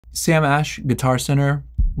Sam Ash, Guitar Center,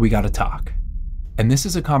 we gotta talk. And this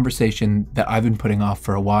is a conversation that I've been putting off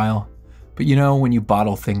for a while, but you know, when you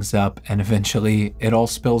bottle things up and eventually it all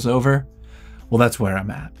spills over, well, that's where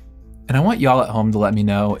I'm at. And I want y'all at home to let me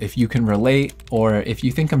know if you can relate or if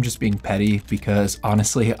you think I'm just being petty, because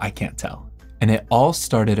honestly, I can't tell. And it all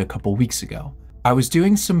started a couple weeks ago. I was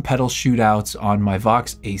doing some pedal shootouts on my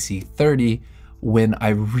Vox AC30 when I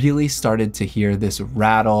really started to hear this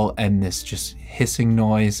rattle and this just hissing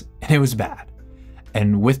noise, and it was bad.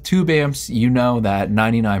 And with tube amps, you know that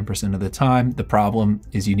 99% of the time, the problem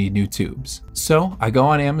is you need new tubes. So I go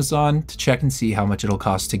on Amazon to check and see how much it'll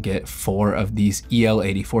cost to get 4 of these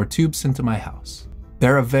EL84 tubes sent to my house.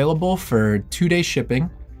 They're available for 2-day shipping,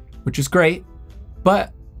 which is great,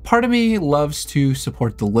 but part of me loves to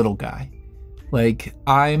support the little guy. Like,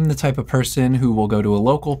 I'm the type of person who will go to a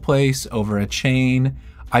local place over a chain.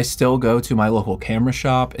 I still go to my local camera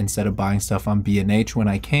shop instead of buying stuff on B&H when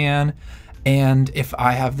I can. And if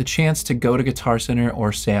I have the chance to go to Guitar Center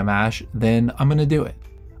or Sam Ash, then I'm gonna do it.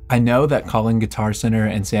 I know that calling Guitar Center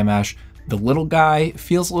and Sam Ash the little guy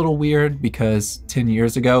feels a little weird because 10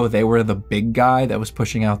 years ago, they were the big guy that was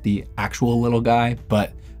pushing out the actual little guy,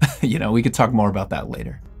 but you know, we could talk more about that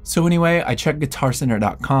later. So anyway, I checked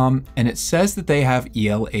guitarcenter.com and it says that they have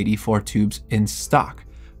EL84 tubes in stock,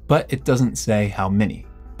 but it doesn't say how many.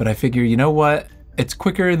 But I figure, you know what? It's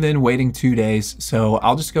quicker than waiting 2 days, so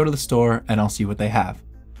I'll just go to the store and I'll see what they have.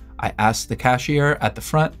 I asked the cashier at the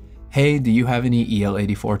front, hey, do you have any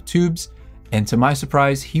EL84 tubes? And to my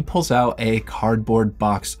surprise, he pulls out a cardboard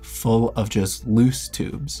box full of just loose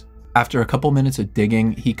tubes. After a couple minutes of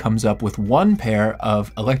digging, he comes up with 1 pair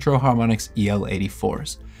of Electro Harmonix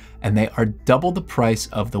EL84s, and they are double the price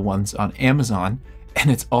of the ones on Amazon,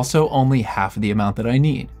 and it's also only half of the amount that I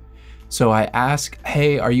need. So I ask,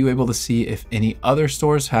 hey, are you able to see if any other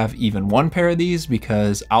stores have even 1 pair of these?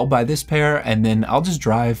 Because I'll buy this pair and then I'll just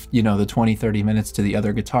drive, you know, the 20-30 minutes to the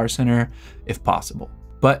other Guitar Center if possible.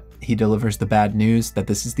 But he delivers the bad news that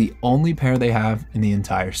this is the only pair they have in the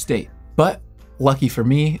entire state. But lucky for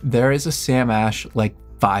me, there is a Sam Ash like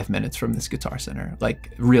 5 minutes from this Guitar Center,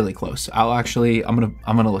 like really close. I'm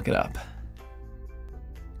gonna look it up.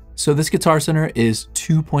 So this Guitar Center is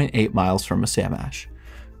 2.8 miles from a Sam Ash.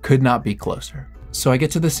 Could not be closer. So I get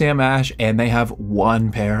to the Sam Ash and they have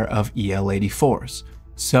 1 pair of EL84s.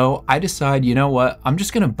 So I decide, you know what, I'm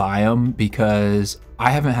just gonna buy them because I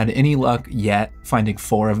haven't had any luck yet finding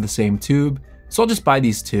 4 of the same tube. So I'll just buy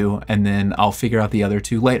these 2 and then I'll figure out the other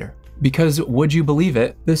 2 later. Because would you believe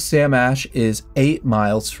it, this Sam Ash is 8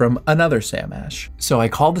 miles from another Sam Ash. So I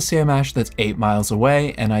call the Sam Ash that's 8 miles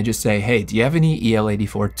away and I just say, hey, do you have any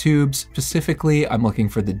EL84 tubes? Specifically, I'm looking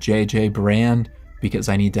for the JJ brand because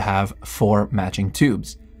I need to have 4 matching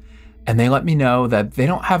tubes. And they let me know that they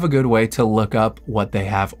don't have a good way to look up what they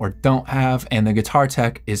have or don't have, and the guitar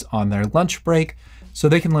tech is on their lunch break, so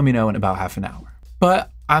they can let me know in about half an hour.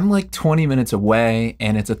 But I'm like 20 minutes away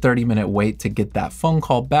and it's a 30-minute wait to get that phone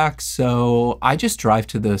call back, so I just drive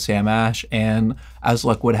to the Sam Ash and as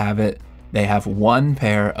luck would have it, they have 1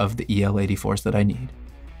 pair of the EL84s that I need.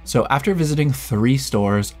 So after visiting 3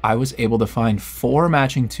 stores, I was able to find 4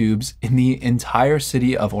 matching tubes in the entire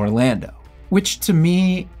city of Orlando, which to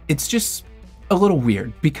me, it's just a little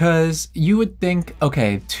weird because you would think,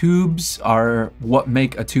 okay, tubes are what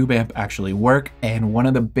make a tube amp actually work, and one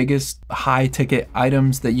of the biggest high ticket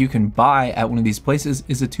items that you can buy at one of these places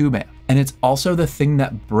is a tube amp. And it's also the thing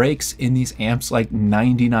that breaks in these amps like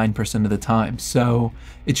 99% of the time. So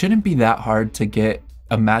it shouldn't be that hard to get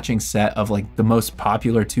a matching set of like the most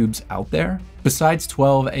popular tubes out there. Besides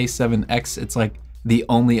 12A7X, it's like the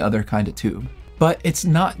only other kind of tube. But it's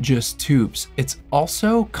not just tubes, it's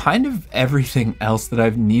also kind of everything else that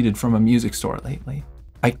I've needed from a music store lately.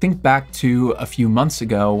 I think back to a few months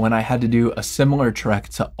ago when I had to do a similar trek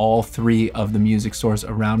to all 3 of the music stores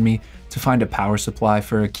around me to find a power supply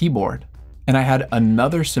for a keyboard. And I had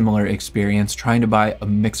another similar experience trying to buy a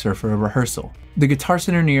mixer for a rehearsal. The Guitar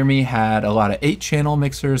Center near me had a lot of 8-channel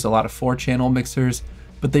mixers, a lot of 4-channel mixers,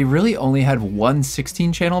 but they really only had 1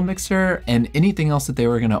 16-channel mixer, and anything else that they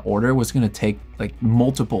were gonna order was gonna take like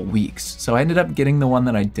multiple weeks. So I ended up getting the one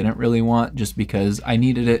that I didn't really want just because I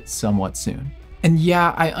needed it somewhat soon. And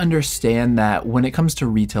yeah, I understand that when it comes to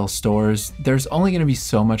retail stores, there's only gonna be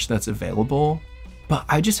so much that's available, but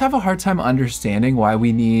I just have a hard time understanding why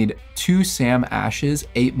we need 2 Sam Ashes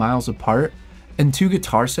 8 miles apart and 2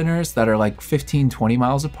 Guitar Centers that are like 15-20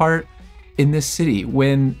 miles apart in this city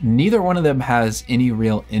when neither one of them has any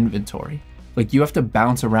real inventory. Like, you have to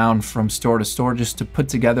bounce around from store to store just to put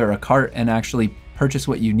together a cart and actually purchase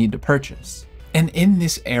what you need to purchase. And in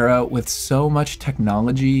this era with so much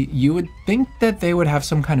technology, you would think that they would have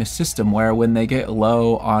some kind of system where when they get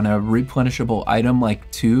low on a replenishable item like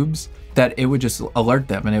tubes, that it would just alert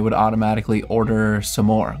them and it would automatically order some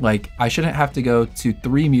more. Like, I shouldn't have to go to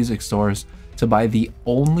 3 music stores to buy the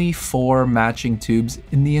only 4 matching tubes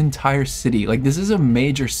in the entire city. Like, this is a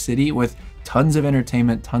major city with tons of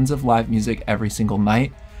entertainment, tons of live music every single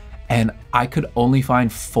night. And I could only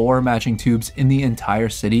find 4 matching tubes in the entire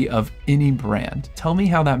city of any brand. Tell me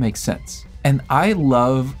how that makes sense. And I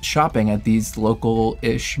love shopping at these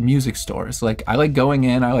local-ish music stores. Like, I like going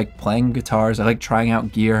in, I like playing guitars, I like trying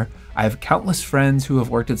out gear. I have countless friends who have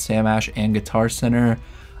worked at Sam Ash and Guitar Center.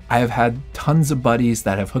 I have had tons of buddies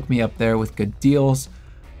that have hooked me up there with good deals.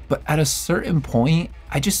 But at a certain point,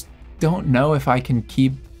 I just don't know if I can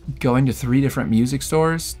keep going to 3 different music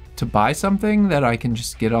stores to buy something that I can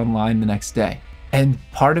just get online the next day. And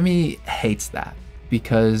part of me hates that,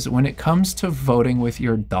 because when it comes to voting with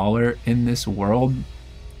your dollar in this world,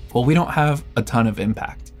 well, we don't have a ton of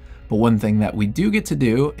impact. But one thing that we do get to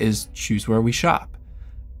do is choose where we shop.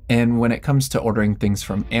 And when it comes to ordering things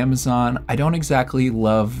from Amazon, I don't exactly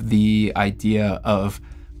love the idea of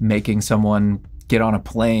making someone get on a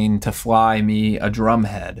plane to fly me a drum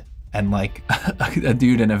head. And like a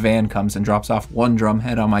dude in a van comes and drops off 1 drum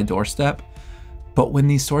head on my doorstep. But when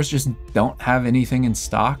these stores just don't have anything in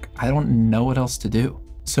stock, I don't know what else to do.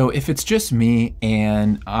 So if it's just me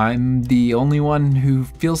and I'm the only one who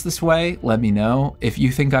feels this way, let me know. If you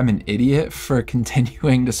think I'm an idiot for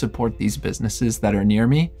continuing to support these businesses that are near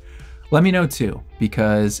me, let me know too.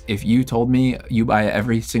 Because if you told me you buy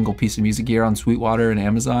every single piece of music gear on Sweetwater and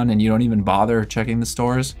Amazon and you don't even bother checking the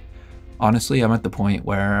stores, honestly, I'm at the point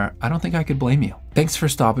where I don't think I could blame you. Thanks for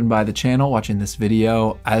stopping by the channel, watching this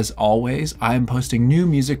video. As always, I'm posting new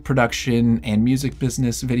music production and music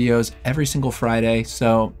business videos every single Friday.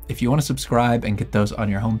 So if you want to subscribe and get those on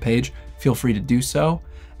your homepage, feel free to do so.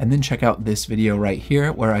 And then check out this video right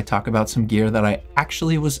here where I talk about some gear that I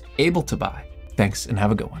actually was able to buy. Thanks and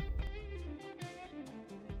have a good one.